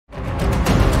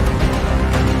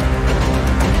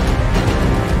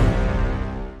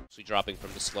dropping from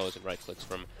the slows and right clicks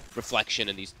from Reflection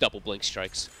and these double blink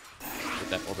strikes with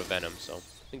that Orb of Venom. So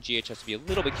I think GH has to be a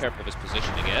little bit careful of his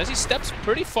positioning. And as he steps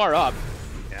pretty far up,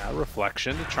 yeah,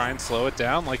 Reflection to try and slow it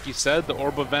down. Like you said, the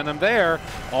Orb of Venom there.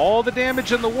 All the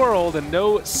damage in the world and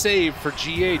no save for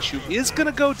GH, who is going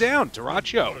to go down.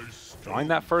 Dyrachyo drawing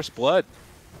that first blood.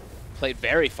 Played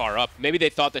very far up. Maybe they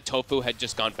thought that Tofu had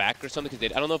just gone back or something,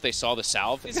 because I don't know if they saw the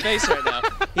salve in his face right now.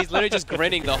 He's literally just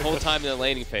grinning the whole time in the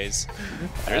laning phase.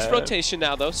 There's rotation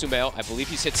now, though. Sumail, I believe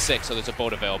he's hit 6, so there's a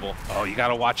boat available. Oh, you got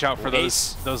to watch out for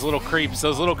those little creeps.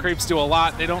 Those little creeps do a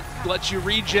lot. They don't let you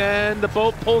regen. The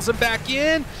boat pulls him back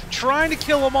in, trying to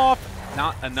kill him off.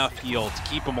 Not enough heal to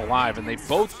keep him alive, and they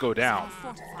both go down.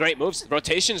 Great moves.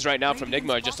 Rotations right now from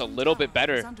Nigma are just a little bit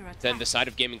better than the side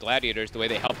of Gaimin Gladiators, the way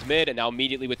they helped mid, and now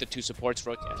immediately with the 2 supports,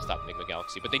 stop Nigma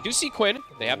Galaxy. But they do see Quinn.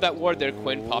 They have that ward there.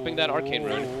 Quinn popping that Arcane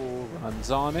Rune.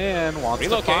 Runs on in, wants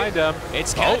Relocate. to find him.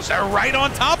 It's catch. They're right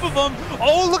on top of him.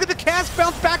 Oh, look at the cast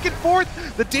bounce back and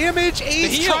forth. The damage,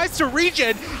 Ace tries to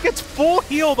regen, gets full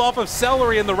healed off of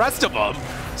Celery and the rest of them.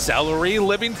 Celery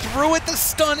living through it, the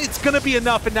stun, it's going to be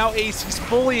enough, and now Ace, he's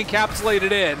fully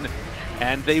encapsulated in.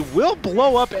 And they will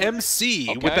blow up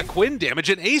MC with the Quinn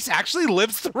damage, and Ace actually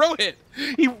lives through it.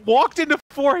 He walked into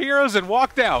 4 heroes and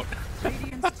walked out.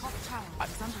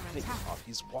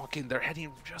 He's walking, they're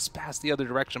heading just past the other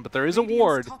direction, but there is a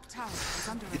ward.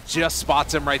 It just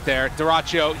spots him right there.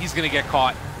 Dyrachyo, he's going to get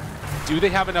caught. Do they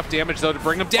have enough damage, though, to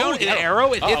bring him down? An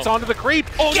arrow, it hits onto the creep.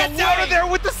 Oh, gets out of there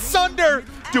with the Sunder!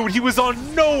 Dude, he was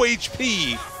on no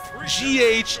HP.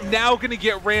 GH now going to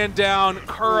get ran down.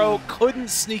 Kuro couldn't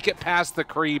sneak it past the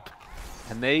creep,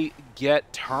 and they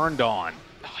get turned on.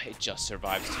 Oh, it just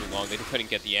survives too long. They couldn't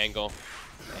get the angle.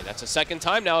 And that's a second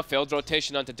time now. Failed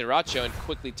rotation onto Dyrachyo and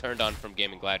quickly turned on from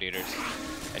Gaimin Gladiators.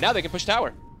 And now they can push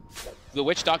tower. The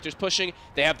Witch Doctor's pushing.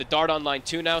 They have the Dart online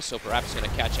too now, so perhaps going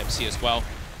to catch MC as well.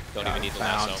 Don't even need the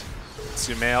lasso.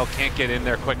 Sumail can't get in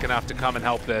there quick enough to come and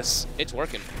help this. It's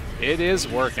working. It is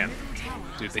working.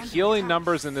 Dude, the healing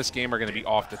numbers in this game are going to be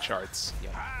off the charts. Yeah.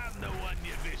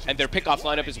 And their pickoff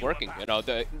lineup is working. You know,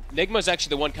 the Nigma's actually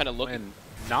the one kind of looking. And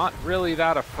not really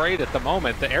that afraid at the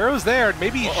moment. The arrow's there.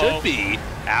 Maybe he should be.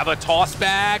 Have a toss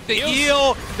back. The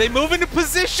heal. They move into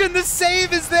position. The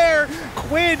save is there.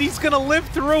 Quinn, he's going to live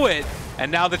through it.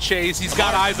 And now the chase. He's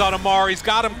got eyes on Amar. He's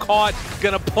got him caught.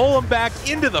 Going to pull him back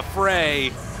into the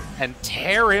fray and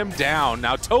tear him down.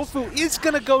 Now Tofu is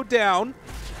going to go down.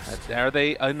 Are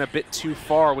they in a bit too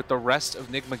far with the rest of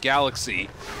Nigma Galaxy?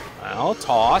 Well,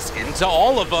 toss into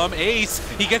all of them. Ace,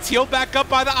 he gets healed back up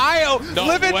by the IO.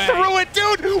 Living through it,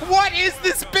 dude. What is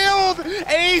this build?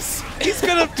 Ace, he's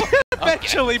going to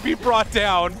eventually be brought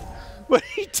down. But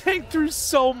he tanked through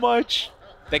so much.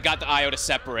 They got the IO to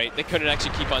separate. They couldn't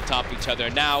actually keep on top of each other.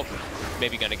 Now,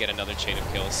 maybe going to get another chain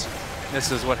of kills.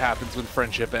 This is what happens when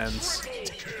friendship ends.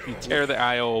 You tear the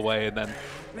IO away and then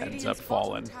ends up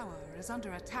falling.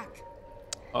 Under attack.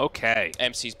 Okay.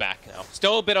 MC's back now.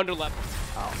 Still a bit under level.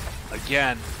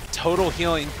 Again, total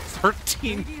healing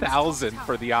 13,000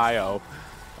 for the IO.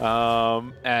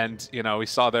 And, you know, we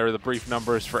saw there the brief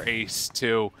numbers for Ace,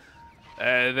 too.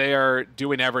 They are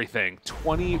doing everything.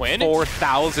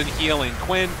 24,000 healing.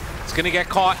 Quinn is going to get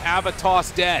caught.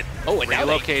 Avatos dead. Oh, and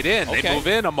relocate in. They move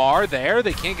in. Amar there.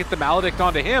 They can't get the Maledict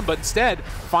onto him, but instead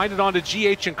find it onto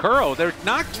GH and Kuro. They're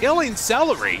not killing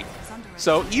Celery.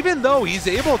 So even though he's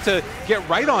able to get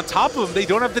right on top of him, they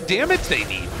don't have the damage they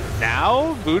need.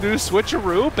 Now, Voodoo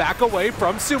switcheroo back away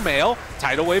from Sumail.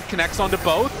 Tidal Wave connects onto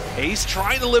both. Ace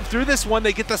trying to live through this one.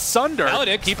 They get the Sunder.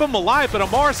 Maledict. Keep him alive, but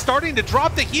Amar starting to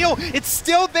drop the heal. It's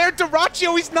still there.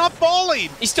 Dyrachyo, he's not falling.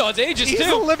 He still has Aegis, too.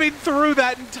 He's living through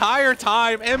that entire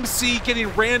time. MC getting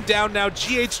ran down now.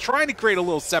 GH trying to create a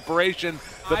little separation.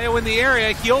 IO in the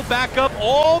area, healed back up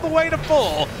all the way to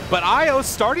full, but IO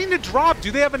starting to drop.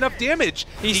 Do they have enough damage?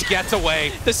 He gets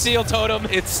away. The seal totem.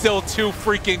 It's still too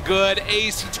freaking good.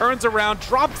 Ace, he turns around,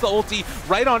 drops the ulti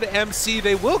right onto MC.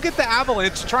 They will get the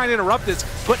avalanche to try and interrupt this,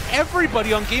 but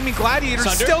everybody on Gaimin Gladiators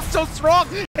is still so strong.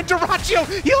 And Dyrachyo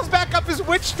heals back up his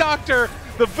Witch Doctor.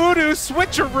 The Voodoo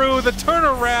switcheroo, the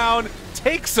turnaround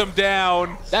takes him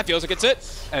down. That feels like it's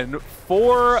it. And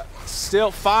 5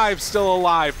 still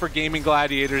alive for Gaimin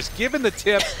Gladiators. Given the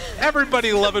tip,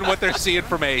 everybody loving what they're seeing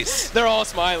from Ace. They're all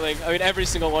smiling. I mean, every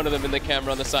single one of them in the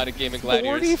camera on the side of Gaimin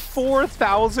Gladiators.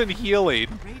 44,000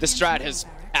 healing. The strat has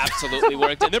absolutely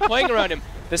worked, and they're playing around him.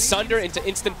 The Sunder into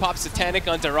instant pop Satanic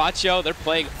on Dyrachyo. They're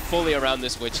playing fully around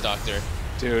this Witch Doctor.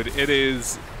 Dude, it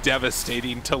is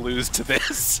devastating to lose to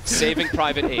this. Saving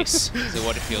Private Ace is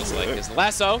what it feels like. Is the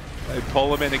lasso. They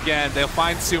pull him in again. They'll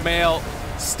find Sumail.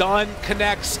 Stun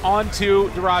connects onto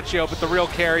Dyrachyo, but the real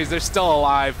carries, they're still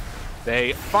alive.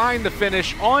 They find the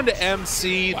finish onto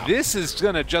MC. Wow. This is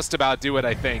going to just about do it,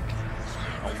 I think.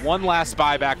 One last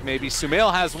buyback, maybe.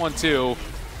 Sumail has one, too.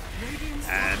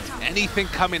 And anything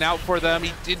coming out for them,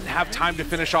 he didn't have time to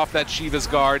finish off that Shiva's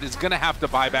guard. Is going to have to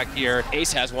buy back here.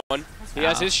 Ace has one. He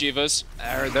has his Shivas.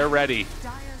 They're ready.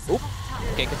 Oop.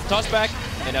 Can't get the toss back.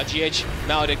 And now GH,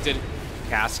 maledicted.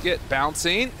 Casket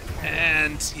bouncing.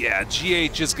 And yeah,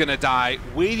 GH is going to die.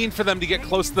 Waiting for them to get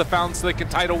close to the fountain so they can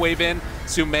tidal wave in.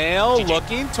 Sumail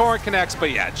looking. Torrent connects.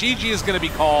 But yeah, GG is going to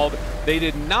be called. They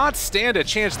did not stand a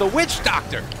chance. The Witch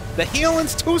Doctor. The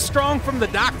healing's too strong from the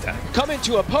Doctor. Coming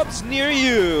to a pubs near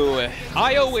you.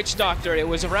 IO Witch Doctor. It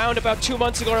was around about 2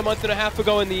 months ago or a month and a half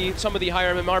ago in some of the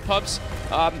higher MMR pubs.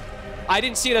 I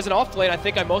didn't see it as an off lane. I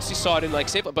think I mostly saw it in like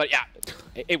safe lane. But yeah,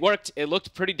 it worked. It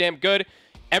looked pretty damn good.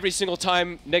 Every single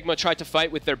time Nigma tried to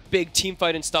fight with their big team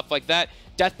fight and stuff like that,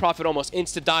 Death Prophet almost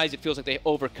insta-dies. It feels like they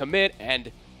overcommit,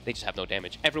 and they just have no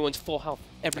damage. Everyone's full health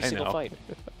every single fight.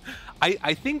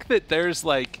 I think that there's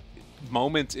like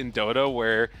moments in Dota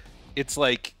where it's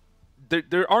like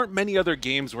there aren't many other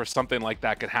games where something like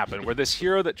that could happen, where this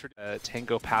hero that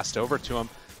Tango passed over to him.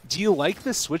 Do you like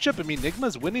this switch up? I mean,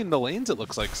 Nigma's winning the lanes, it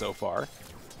looks like, so far.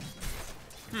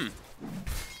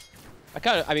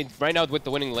 I mean, right now with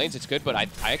the winning lanes, it's good, but I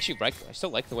still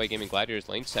like the way Gaimin Gladiators'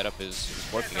 lane setup is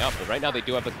working out. But right now they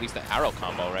do have at least the arrow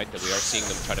combo, right? That we are seeing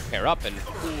them try to pair up, and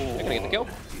they're gonna get the kill.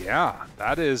 Yeah,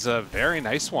 that is a very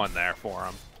nice one there for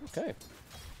him. Okay.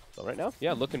 So right now,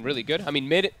 yeah, looking really good. I mean,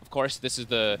 mid, of course, this is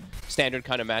the standard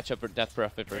kind of matchup for Death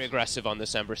Prophet. Very aggressive on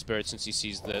this Ember Spirit since he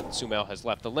sees that Sumail has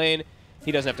left the lane.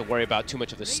 He doesn't have to worry about too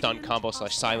much of the stun combo /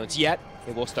 silence yet.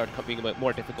 It will start being a bit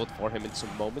more difficult for him in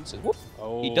some moments. And whoop,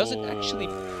 he doesn't actually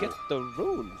get the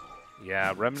rune.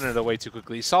 Yeah, Remnant away too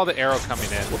quickly. He saw the arrow coming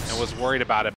in and was worried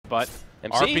about it, but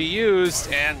MC? RP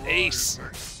used, and Ace,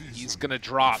 he's going to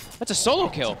drop. That's a solo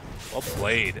kill. Well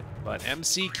played. But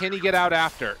MC, can he get out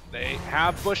after? They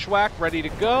have Bushwhack ready to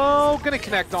go. Going to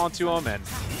connect onto him, and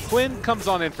Quinn comes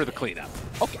on in for the cleanup.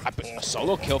 Okay, a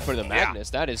solo kill for the Magnus.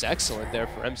 Yeah. That is excellent there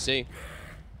for MC.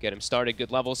 Get him started,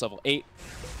 good levels, level 8.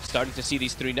 Starting to see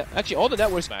these three, actually all the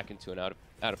networks back into an out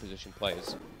of position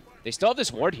plays. They still have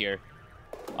this ward here.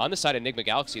 On the side of Nigma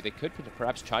Galaxy, they could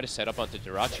perhaps try to set up onto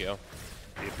Dyrachyo.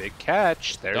 A big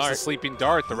catch. There's the sleeping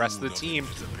dart. The rest of the team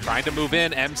trying to move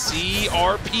in. MC,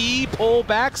 RP, pull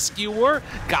back, skewer.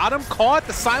 Got him caught.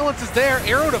 The silence is there.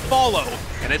 Arrow to follow.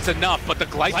 And it's enough, but the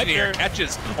Glyphonier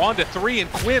catches onto 3,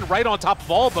 and Quinn right on top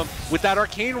of all of them with that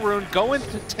Arcane Rune going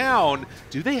to town.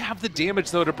 Do they have the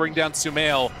damage, though, to bring down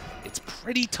Sumail? It's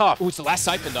pretty tough. Ooh, it's the last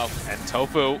Siphon, though. And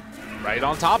Tofu right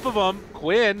on top of him.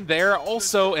 Quinn there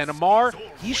also, and Amar,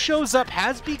 he shows up,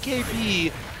 has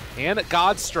BKB and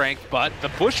God's Strength, but the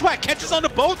Bushwhack catches on the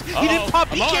both. He didn't pop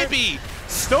BKB.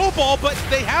 Snowball, but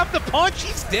they have the punch.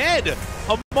 He's dead.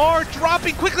 Amar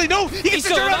dropping quickly. No, he gets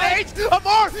the turn on the 8.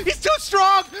 Amar, he's too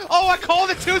strong. Oh, I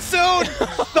called it too soon.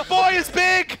 The boy is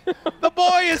big. The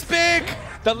boy is big.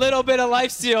 The little bit of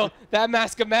lifesteal, that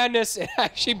Mask of Madness, it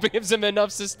actually gives him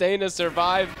enough sustain to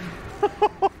survive.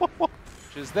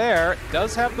 Which is there.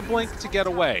 Does have the blink to get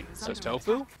away. So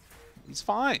Tofu, he's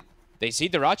fine. They see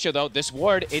Dyrachyo, though. This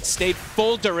ward, it stayed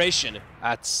full duration.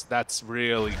 That's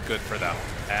really good for them.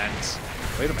 And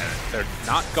wait a minute, they're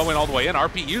not going all the way in.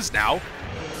 RPUs now.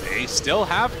 They still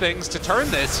have things to turn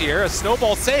this here. A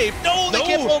snowball save. No, they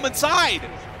can't pull him inside.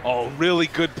 Oh, really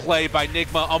good play by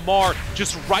Nigma. Amar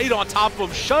just right on top of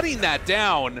him, shutting that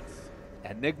down.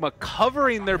 And Nigma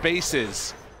covering their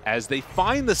bases as they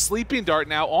find the sleeping dart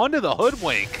now onto the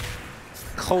Hoodwink.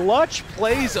 Clutch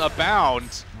plays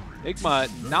abound. Nigma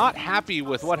not happy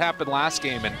with what happened last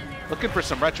game and looking for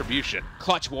some retribution.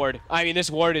 Clutch ward. I mean,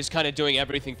 this ward is kind of doing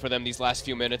everything for them these last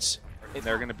few minutes.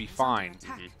 They're going to be fine.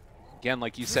 Again,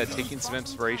 like you said, taking some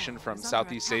inspiration from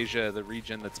Southeast Asia, the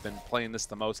region that's been playing this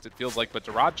the most, it feels like. But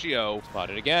Dyrachyo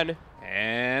spotted again.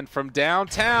 And from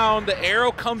downtown, the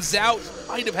arrow comes out.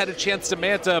 Might have had a chance to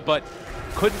Manta, but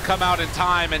couldn't come out in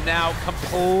time. And now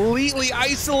completely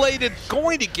isolated,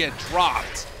 going to get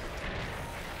dropped.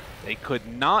 They could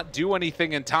not do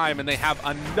anything in time, and they have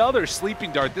another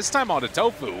sleeping dart, this time onto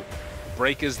Tofu.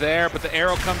 Break is there, but the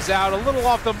arrow comes out a little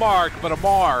off the mark, but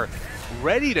Amar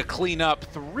ready to clean up.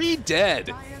 3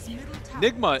 dead.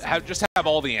 Nigma just have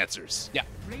all the answers. Yeah,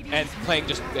 and playing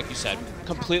just, like you said,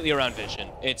 completely around vision.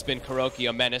 It's been Kuroki,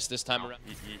 a menace this time around.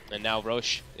 And now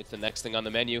Roche, it's the next thing on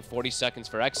the menu. 40 seconds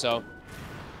for Exo.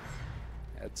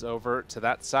 Heads over to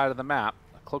that side of the map.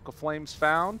 A Cloak of Flames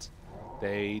found.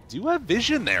 They do have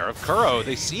vision there of Kuro.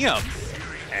 They see him.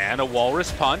 And a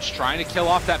Walrus Punch trying to kill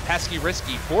off that pesky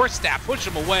Risky. Force Staff, push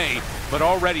him away, but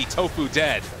already Tofu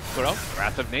dead. Kuro.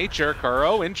 Wrath of Nature,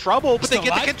 Kuro in trouble, but Still they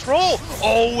get alive? the control.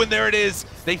 Oh, and there it is.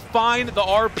 They find the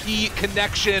RP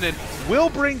connection and will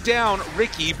bring down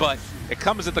Ricky, but it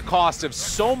comes at the cost of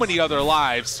so many other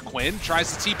lives. Quinn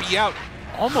tries to TP out,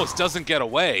 almost doesn't get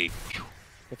away.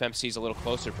 If MC's a little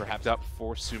closer, perhaps. Up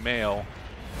for Sumail.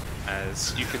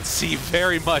 As you can see,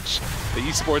 very much the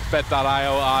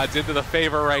esportsbet.io odds into the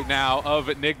favor right now of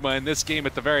Nigma in this game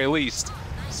at the very least.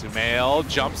 Sumail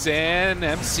jumps in,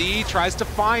 MC tries to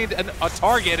find a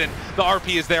target, and the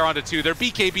RP is there onto 2. They're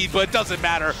BKB, but it doesn't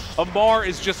matter. Amar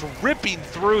is just ripping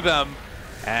through them,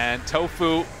 and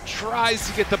Tofu tries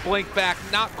to get the blink back.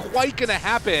 Not quite gonna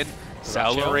happen.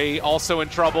 Celery also in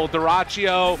trouble.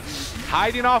 Dyrachyo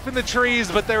hiding off in the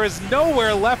trees, but there is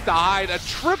nowhere left to hide. A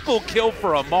triple kill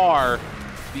for Amar.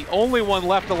 The only one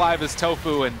left alive is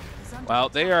Tofu, and well,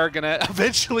 they are gonna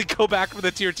eventually go back for the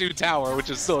tier 2 tower, which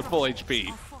is still at full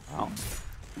HP. Well,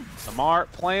 Amar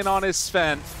playing on his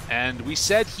Sven, and we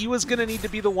said he was gonna need to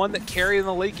be the one that carried in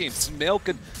the late game. Sumail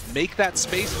could make that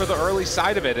space for the early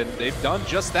side of it, and they've done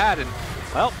just that. And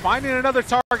well, finding another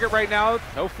target right now.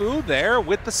 Tofu there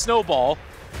with the snowball.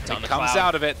 He comes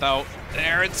out of it though.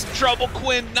 There, it's trouble.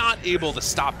 Quinn not able to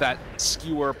stop that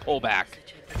skewer pullback.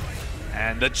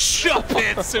 And the jump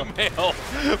in, Sumail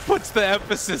puts the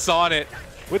emphasis on it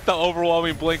with the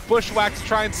overwhelming blink. Bushwhack to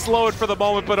try and slow it for the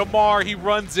moment, but Amar, he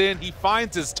runs in, he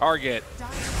finds his target.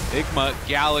 Nigma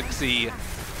Galaxy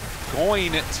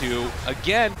going to,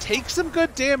 again, take some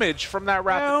good damage from that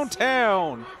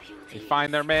downtown. They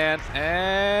find their man,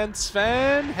 and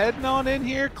Sven heading on in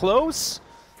here, close,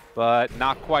 but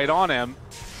not quite on him.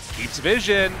 Keeps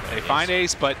vision, they find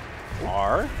Ace, but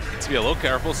R needs to be a little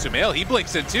careful. Sumail, he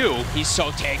blinks in too. He's so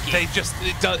tanky. They just,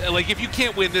 like, if you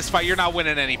can't win this fight, you're not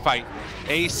winning any fight.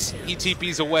 Ace, he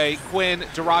TPs away. Quinn,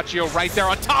 Dyrachyo right there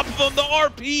on top of him. The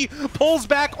RP pulls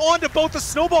back onto both. The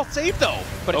snowball save though.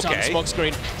 But it's on the smoke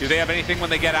screen. Do they have anything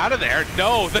when they get out of there?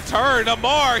 No, the turn.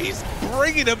 Amar, he's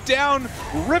bringing them down,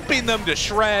 ripping them to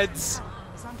shreds.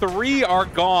 3 are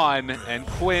gone, and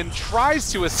Quinn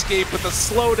tries to escape, but the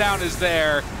slowdown is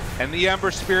there, and the Ember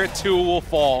Spirit 2 will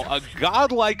fall. A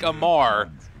godlike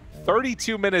Amar,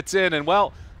 32 minutes in, and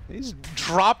well, he's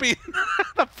dropping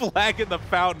the flag in the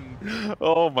fountain.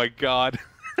 Oh my god.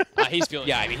 He's feeling,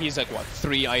 yeah, I mean, he's like, what,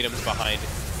 3 items behind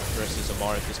versus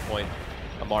Amar at this point.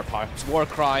 Amar pops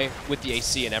Warcry with the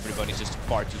AC, and everybody's just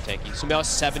far too tanky. So now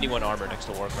 71 armor next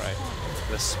to Warcry.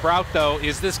 The Sprout, though,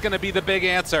 is this going to be the big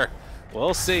answer?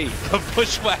 We'll see. The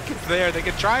Bushwhack is there. They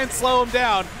can try and slow him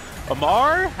down.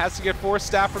 Amar has to get 4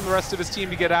 staff from the rest of his team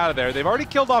to get out of there. They've already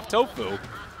killed off Tofu.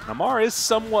 Amar is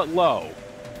somewhat low.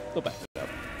 They'll back it up.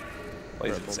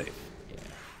 Plays it safe. Yeah.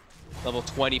 Level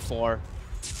 24.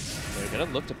 They're going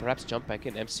to look to perhaps jump back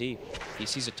in. MC, he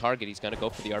sees a target. He's going to go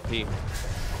for the RP.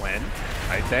 Quinn,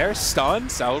 right there. Stun.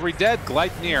 Celery dead.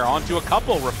 Gleipnir onto a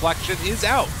couple. Reflection is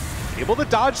out. Able to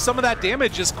dodge some of that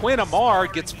damage as Quinn. Amar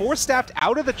gets 4-staffed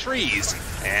out of the trees.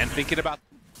 And thinking about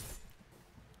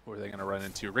who are they going to run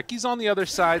into? Ricky's on the other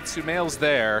side. Sumail's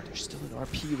there. There's still an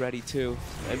RP ready too.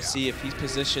 MC, if he's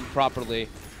positioned properly,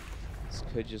 this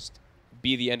could just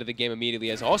be the end of the game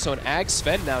immediately. As also an Ag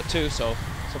Sven now too, so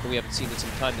something we haven't seen in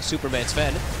some time, the Superman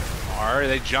Sven.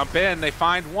 They jump in, they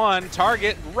find one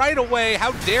target right away.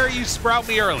 How dare you sprout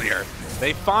me earlier?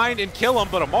 They find and kill him,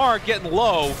 but Amar getting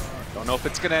low. Don't know if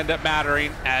it's going to end up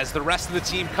mattering as the rest of the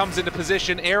team comes into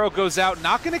position. Arrow goes out,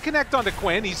 not going to connect onto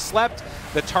Quinn. He slept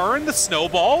the turn, the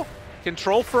snowball,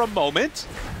 control for a moment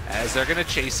as they're going to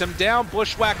chase him down.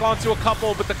 Bushwhack onto a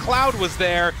couple, but the cloud was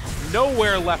there.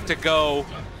 Nowhere left to go.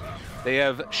 They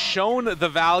have shown the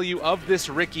value of this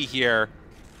Ricky here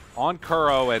on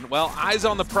Kuro, and well, eyes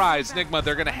on the prize. Nigma,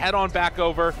 they're going to head on back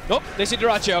over. Oh, they see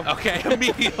Dyrachyo. Okay,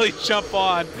 immediately jump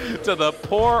on to the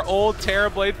poor old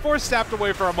Terrorblade. 4-staffed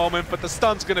away for a moment, but the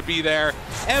stun's going to be there.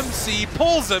 MC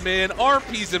pulls him in,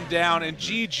 RPs him down, and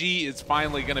GG is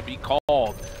finally going to be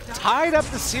called. Tied up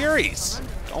the series,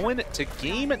 going to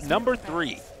game number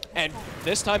 3. And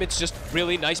this time it's just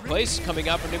really nice plays coming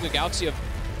out from Nigma Galaxy of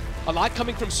a lot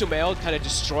coming from Sumail, kind of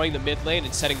destroying the mid lane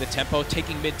and setting the tempo,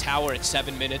 taking mid tower at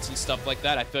 7 minutes and stuff like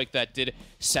that. I feel like that did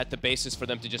set the basis for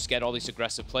them to just get all these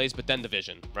aggressive plays, but then the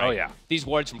vision, right? Oh, yeah. These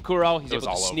wards from Kuro, he's able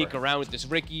to sneak around with this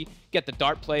Ricky, get the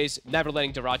dart plays, never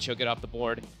letting Dyrachyo get off the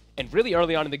board. And really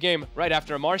early on in the game, right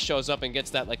after Amar shows up and gets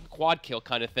that like quad kill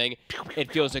kind of thing,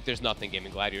 it feels like there's nothing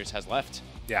Gaimin Gladiators has left.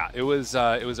 Yeah, it was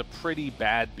a pretty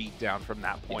bad beatdown from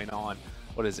that point on.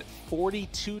 What is it,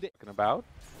 42 to about?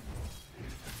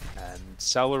 And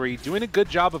Celery doing a good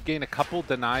job of getting a couple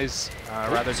denies,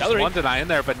 rather just Celery. one deny in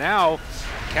there, but now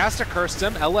Caster cursed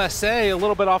him. LSA a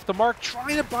little bit off the mark,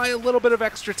 trying to buy a little bit of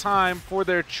extra time for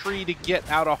their tree to get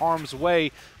out of harm's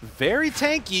way. Very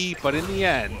tanky, but in the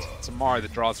end, it's Amar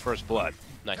that draws first blood.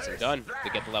 Nice and done. They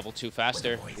get the level 2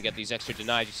 faster. They get these extra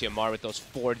denies. You see Amar with those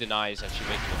 4 denies actually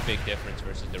making a big difference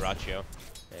versus Dyrachyo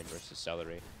and versus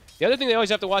Celery. The other thing they always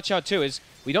have to watch out too is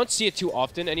we don't see it too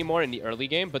often anymore in the early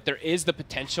game, but there is the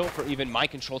potential for even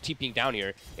mind control TPing down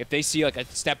here. If they see like a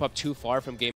step up too far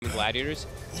from Gaimin Gladiators,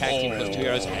 tag team those 2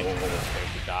 heroes and there's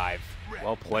the dive.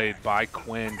 Well played by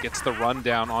Quinn. Gets the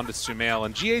rundown onto Sumail,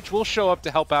 and GH will show up to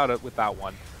help out with that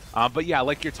one. But yeah,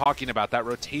 like you're talking about, that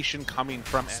rotation coming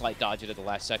from... Slight dodge it at the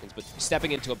last seconds, but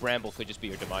stepping into a bramble could just be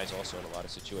your demise also in a lot of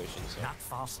situations.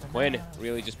 So Quinn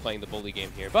really just playing the bully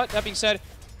game here. But that being said,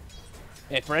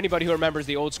 and for anybody who remembers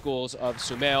the old schools of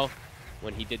Sumail,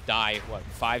 when he did die, what,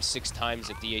 5-6 times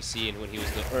at DAC, and when he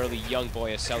was the early young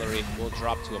boy as Celery will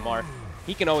drop to Amar,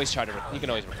 he can always try to,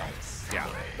 recover. Yeah,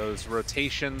 those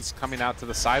rotations coming out to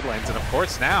the side lanes, and of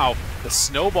course now the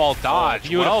snowball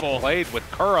dodge. Well played with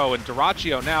Kuro and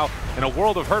Dyrachyo now in a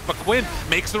world of hurt, but Quinn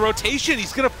makes the rotation.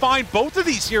 He's going to find both of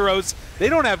these heroes. They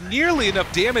don't have nearly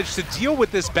enough damage to deal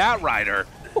with this Bat Rider.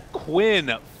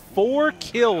 Quinn, 4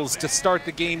 kills to start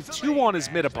the game, 2 on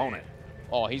his mid opponent.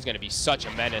 Oh, he's going to be such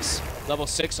a menace. Level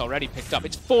 6 already picked up.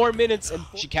 It's 4 minutes, and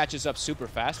she catches up super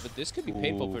fast, but this could be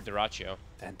painful for Dyrachyo.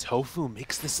 And Tofu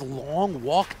makes this long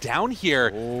walk down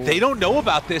here. They don't know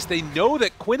about this. They know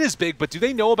that Quinn is big, but do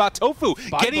they know about Tofu?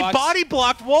 Getting body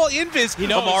blocked while invis.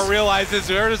 Amar realizes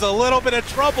there's a little bit of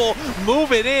trouble.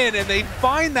 Move it in, and they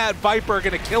find that Viper,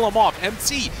 going to kill him off.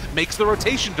 MC makes the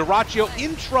rotation. Dyrachyo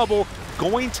in trouble,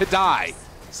 going to die.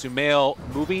 Sumail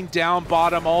moving down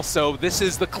bottom also. This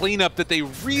is the cleanup that they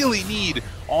really need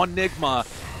on Nigma,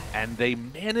 and they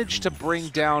managed to bring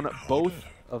down both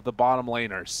of the bottom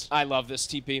laners. I love this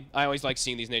TP. I always like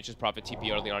seeing these Nature's Prophet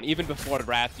TP early on. Even before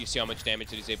Wrath, you see how much damage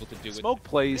that he's able to do. Smoke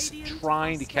plays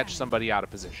trying to catch somebody out of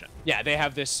position. Yeah, they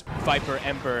have this Viper,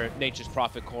 Ember, Nature's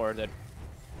Prophet core that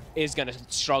is going to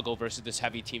struggle versus this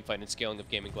heavy team fight and scaling of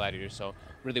Gaimin Gladiators. So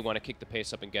really want to kick the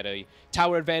pace up and get a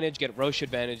tower advantage, get Roche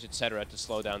advantage, etc. to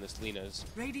slow down this Lina's.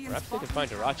 Perhaps they can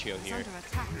find Dyrachyo here.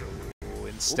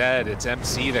 Instead, it's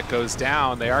MC that goes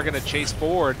down. They are going to chase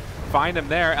forward, find him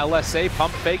there. LSA,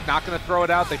 pump fake, not going to throw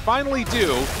it out. They finally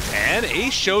do, and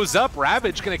Ace shows up.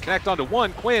 Ravage going to connect onto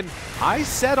one. Quinn, I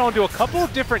set onto a couple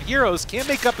of different heroes, can't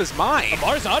make up his mind.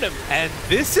 Amar's on him. And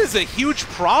this is a huge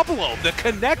problem. The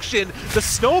connection, the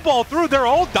snowball through, they're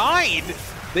all dying.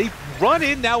 They run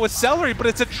in now with Celery, but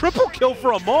it's a triple kill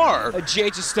for Amar.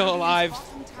 GH is still alive.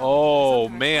 Oh,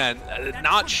 man.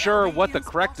 Not sure what the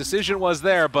correct decision was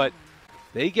there, but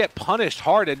they get punished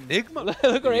hard. And Nigma...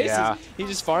 Look where Ace is. He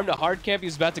just farmed a hard camp. He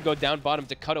was about to go down bottom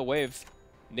to cut a wave.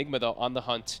 Nigma, though, on the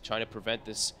hunt, trying to prevent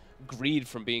this greed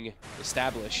from being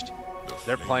established.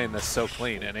 They're playing this so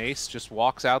clean. And Ace just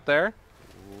walks out there.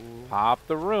 Pop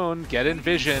the rune. Get in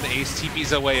vision. Ace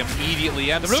TP's away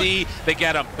immediately. MC, they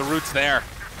get him. The root's there.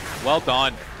 Well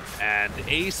done. And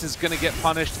Ace is going to get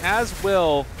punished, as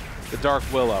will the Dark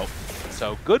Willow.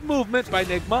 So good movement by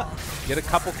Nigma. Get a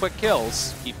couple quick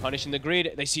kills. Keep punishing the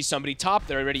greed. They see somebody top.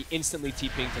 They're already instantly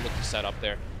TPing to look to set up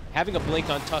there. Having a blink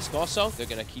on Tusk also, they're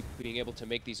going to keep being able to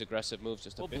make these aggressive moves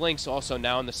just a bit. Blink's also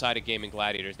now on the side of Gaimin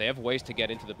Gladiators. They have ways to get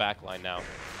into the backline now.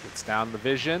 Gets down the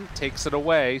vision, takes it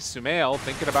away. Sumail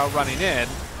thinking about running in.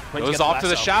 Goes off to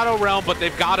the Shadow Realm, but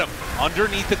they've got him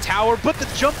underneath the tower. But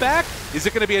the jump back, is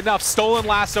it going to be enough? Stolen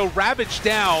Lasso, Ravage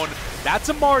down. That's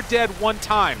Amar dead one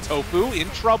time. Tofu in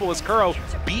trouble as Kuro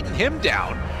beating him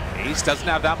down. Ace doesn't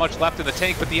have that much left in the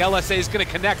tank, but the LSA is going to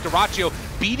connect. Dyrachyo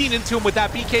beating into him with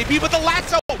that BKB, but the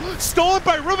Lasso stolen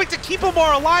by Rubik to keep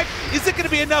Amar alive. Is it going to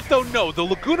be enough, though? No, the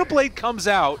Laguna Blade comes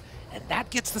out, and that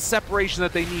gets the separation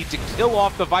that they need to kill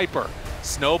off the Viper.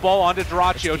 Snowball onto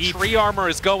Dyrachyo. Tree armor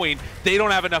is going. They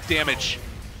don't have enough damage.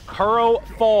 Kuro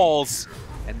falls,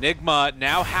 and Nigma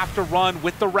now have to run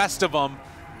with the rest of them,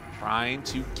 trying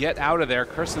to get out of there.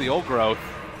 Curse of the Old Growth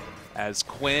as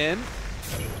Quinn,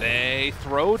 they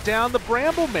throw down the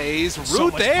Bramble Maze.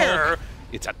 Root there.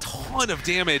 It's a ton of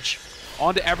damage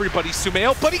onto everybody.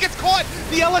 Sumail, but he gets caught.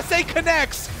 The LSA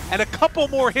connects, and a couple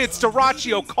more hits.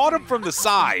 Dyrachyo caught him from the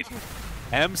side.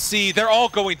 MC, they're all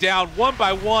going down one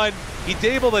by one. He's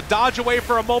able to dodge away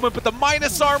for a moment, but the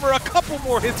minus armor, a couple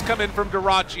more hits come in from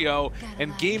Dyrachyo,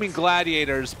 and Gaimin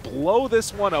Gladiators blow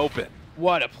this one open.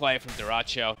 What a play from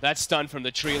Dyrachyo. That stun from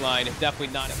the tree line,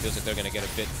 definitely not. It feels like they're going to get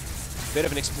a bit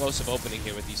of an explosive opening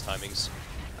here with these timings.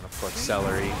 And Of course,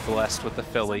 Celery blessed with the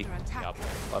Philly. Yep.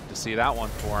 Love to see that one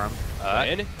for him.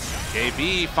 In.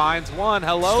 JB finds one.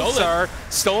 Hello, Stolen. sir.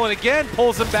 Stolen again.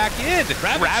 Pulls him back in.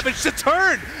 Ravage to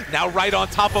turn. Now right on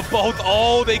top of both.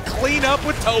 Oh, they clean up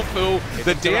with Tofu.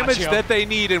 The damage that they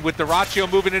need. And with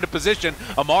Dyrachyo moving into position,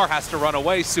 Amar has to run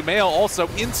away. Sumail also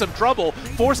in some trouble.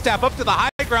 Force tap up to the high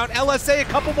ground. LSA, a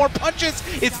couple more punches.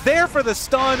 It's there for the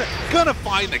stun. Gonna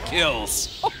find the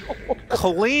kills.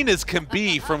 Clean as can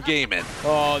be from Gaimin.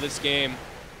 Oh, this game.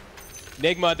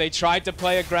 Nigma, they tried to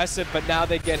play aggressive, but now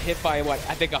they get hit by, what,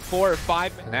 I think a 4 or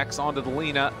 5. Connects onto the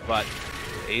Lina, but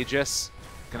Aegis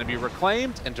going to be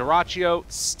reclaimed, and Dyrachyo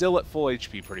still at full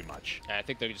HP pretty much. I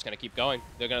think they're just going to keep going.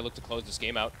 They're going to look to close this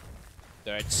game out.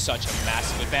 They're at such a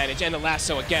massive advantage. And the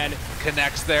lasso again.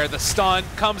 Connects there. The stun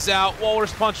comes out.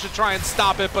 Walrus Punch to try and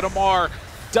stop it, but Amar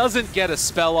doesn't get a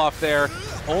spell off there.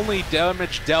 Only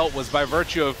damage dealt was by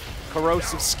virtue of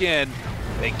corrosive skin.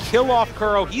 They kill off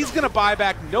Kuro. He's going to buy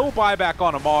back. No buyback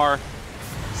on Amar.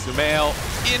 Sumail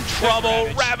in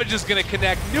trouble. Ravage is going to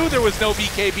connect. Knew there was no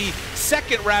BKB.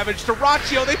 Second Ravage.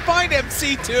 Dyrachyo. They find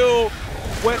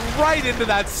MC2. Went right into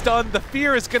that stun. The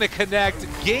fear is going to connect.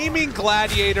 Gaimin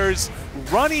Gladiators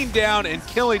running down and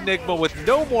killing Nigma with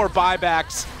no more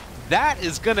buybacks. That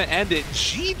is going to end it.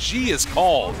 GG is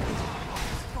called.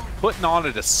 Putting on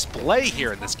a display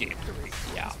here in this game 3.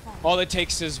 Yeah. All it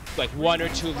takes is like 1 or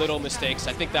 2 little mistakes.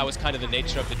 I think that was kind of the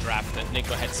nature of the draft that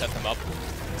Nigma had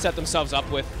set themselves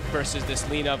up with versus this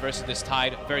Lina, versus this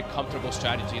Tide. Very comfortable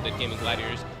strategy that Gaimin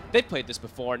Gladiators, they've played this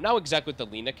before. Not exactly with the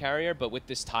Lina carrier, but with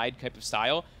this Tide type of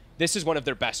style, this is one of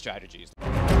their best strategies.